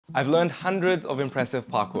I've learned hundreds of impressive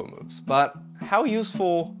parkour moves, but how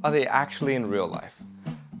useful are they actually in real life?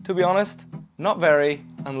 To be honest, not very,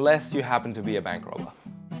 unless you happen to be a bankroller.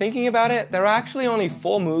 Thinking about it, there are actually only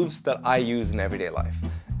 4 moves that I use in everyday life.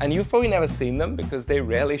 And you've probably never seen them because they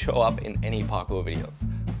rarely show up in any parkour videos.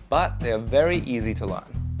 But they are very easy to learn.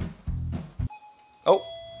 Oh,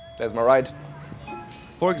 there's my ride.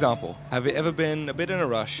 For example, have you ever been a bit in a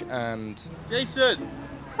rush and... Jason!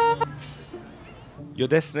 Your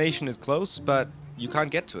destination is close, but you can't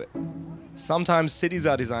get to it. Sometimes cities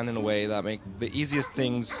are designed in a way that make the easiest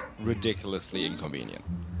things ridiculously inconvenient.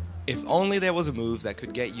 If only there was a move that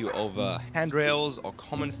could get you over handrails or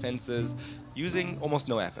common fences using almost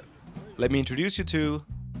no effort. Let me introduce you to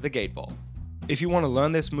the gate vault. If you want to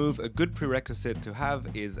learn this move, a good prerequisite to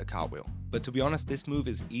have is a cartwheel. But to be honest, this move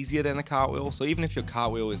is easier than a cartwheel, so even if your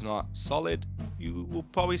cartwheel is not solid, you will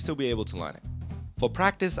probably still be able to learn it. For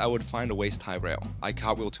practice, I would find a waist-high rail. I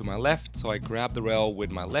cartwheel to my left, so I grab the rail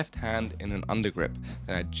with my left hand in an undergrip.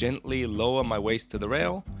 Then I gently lower my waist to the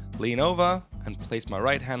rail, lean over, and place my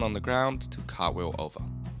right hand on the ground to cartwheel over.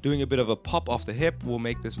 Doing a bit of a pop off the hip will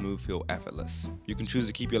make this move feel effortless. You can choose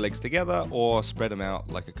to keep your legs together or spread them out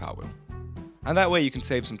like a cartwheel. And that way you can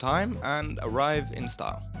save some time and arrive in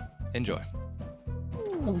style. Enjoy.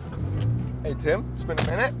 Hey Tim, it's been a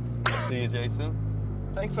minute. See you, Jason.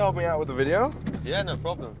 Thanks for helping me out with the video. Yeah, no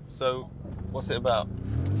problem. So, what's it about?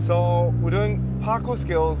 So, we're doing parkour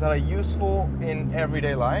skills that are useful in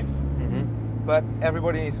everyday life, but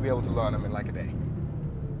everybody needs to be able to learn them in like a day.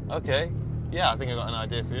 Okay. Yeah, I think I got an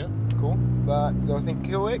idea for you. Cool, but you gotta think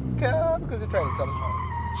quick because the train is coming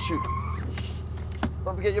home. Shoot.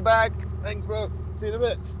 Don't forget your bag. Thanks, bro. See you in a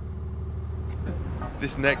bit.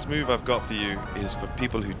 This next move I've got for you is for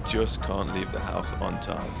people who just can't leave the house on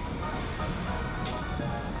time.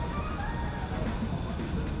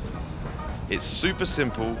 It's super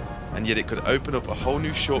simple, and yet it could open up a whole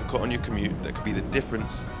new shortcut on your commute that could be the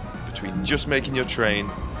difference between just making your train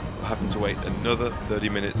or having to wait another 30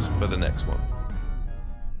 minutes for the next one.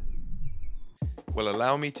 Well,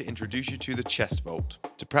 allow me to introduce you to the chest vault.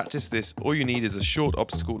 To practice this, all you need is a short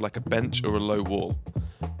obstacle like a bench or a low wall.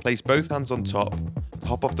 Place both hands on top,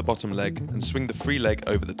 hop off the bottom leg and swing the free leg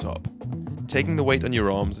over the top. Taking the weight on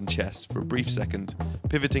your arms and chest for a brief second,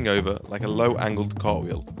 pivoting over like a low-angled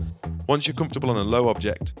cartwheel. Once you're comfortable on a low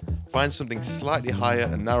object, find something slightly higher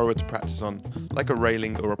and narrower to practice on, like a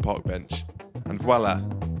railing or a park bench. And voila,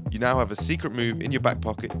 you now have a secret move in your back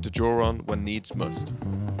pocket to draw on when needs must.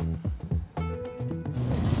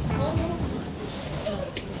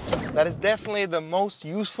 That is definitely the most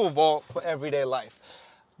useful vault for everyday life.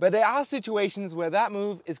 But there are situations where that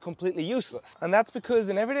move is completely useless. And that's because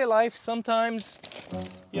in everyday life, sometimes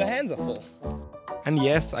your hands are full. And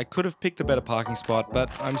yes, I could have picked a better parking spot, but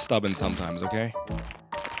I'm stubborn sometimes, okay?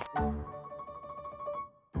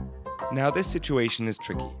 Now this situation is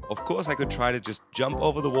tricky. Of course I could try to just jump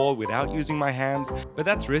over the wall without using my hands, but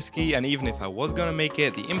that's risky, and even if I was gonna make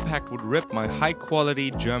it, the impact would rip my high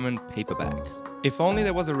quality German paper bag. If only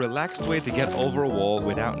there was a relaxed way to get over a wall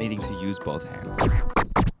without needing to use both hands.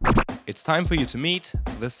 It's time for you to meet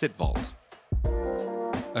the sit vault.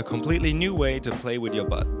 A completely new way to play with your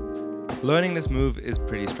butt. Learning this move is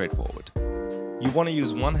pretty straightforward. You want to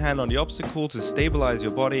use one hand on the obstacle to stabilize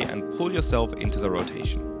your body and pull yourself into the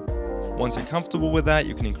rotation. Once you're comfortable with that,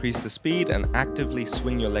 you can increase the speed and actively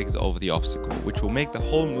swing your legs over the obstacle, which will make the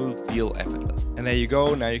whole move feel effortless. And there you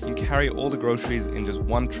go, now you can carry all the groceries in just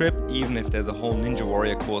one trip, even if there's a whole Ninja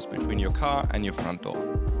Warrior course between your car and your front door.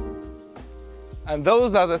 And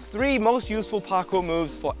those are the 3 most useful parkour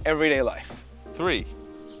moves for everyday life. 3?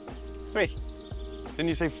 3. Didn't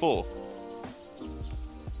you say 4?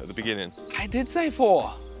 At the beginning. I did say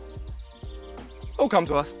 4. Oh, come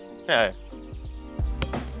to us. Yeah.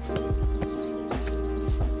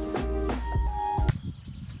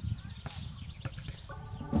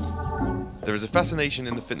 There is a fascination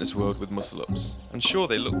in the fitness world with muscle-ups, and sure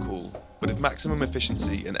they look cool, but if maximum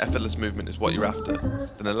efficiency and effortless movement is what you're after,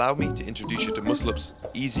 then allow me to introduce you to muscle-ups'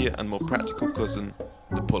 easier and more practical cousin,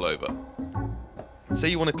 the pullover. Say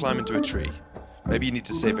you want to climb into a tree. Maybe you need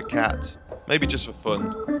to save a cat, maybe just for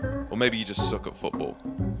fun, or maybe you just suck at football.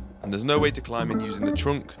 And there's no way to climb in using the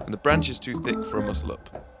trunk, and the branch is too thick for a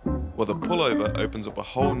muscle-up. Well, the pullover opens up a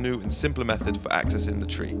whole new and simpler method for accessing the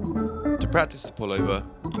tree. To practice the pullover,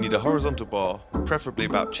 you need a horizontal bar, preferably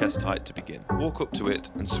about chest height to begin. Walk up to it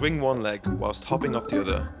and swing one leg whilst hopping off the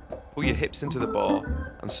other. Pull your hips into the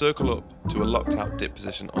bar and circle up to a locked out dip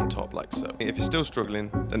position on top like so. If you're still struggling,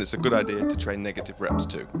 then it's a good idea to train negative reps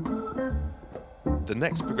too. The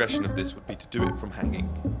next progression of this would be to do it from hanging.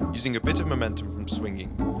 Using a bit of momentum from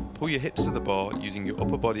swinging, pull your hips to the bar using your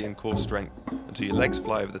upper body and core strength until your legs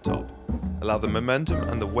fly over the top. Allow the momentum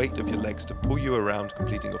and the weight of your legs to pull you around,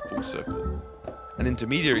 completing a full circle. An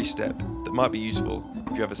intermediary step that might be useful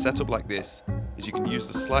if you have a setup like this is you can use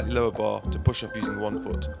the slightly lower bar to push off using one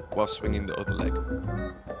foot while swinging the other leg.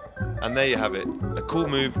 And there you have it, a cool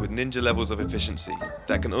move with ninja levels of efficiency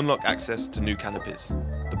that can unlock access to new canopies,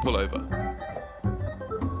 the pullover.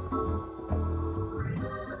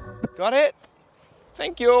 Got it?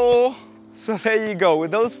 Thank you. So there you go, with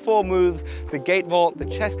those 4 moves, the gate vault, the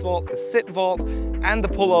chest vault, the sit vault, and the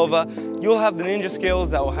pullover, you'll have the ninja skills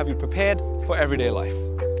that will have you prepared for everyday life.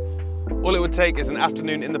 All it would take is an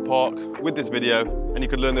afternoon in the park with this video, and you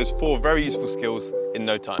could learn those 4 very useful skills in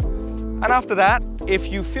no time. And after that,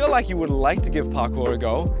 if you feel like you would like to give parkour a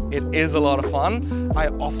go, it is a lot of fun. I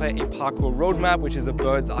offer a Parkour Roadmap, which is a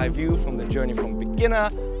bird's eye view from the journey from beginner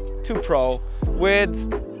to pro, with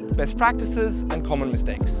best practices and common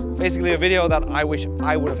mistakes. Basically a video that I wish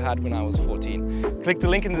I would have had when I was 14. Click the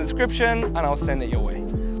link in the description and I'll send it your way.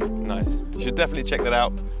 Nice. You should definitely check that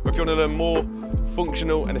out. Or if you want to learn more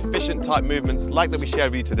functional and efficient type movements like that we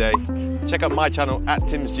shared with you today, check out my channel at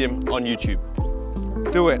Tim's Gym on YouTube.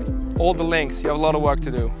 Do it. All the links. You have a lot of work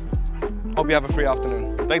to do. Hope you have a free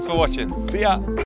afternoon. Thanks for watching. See ya.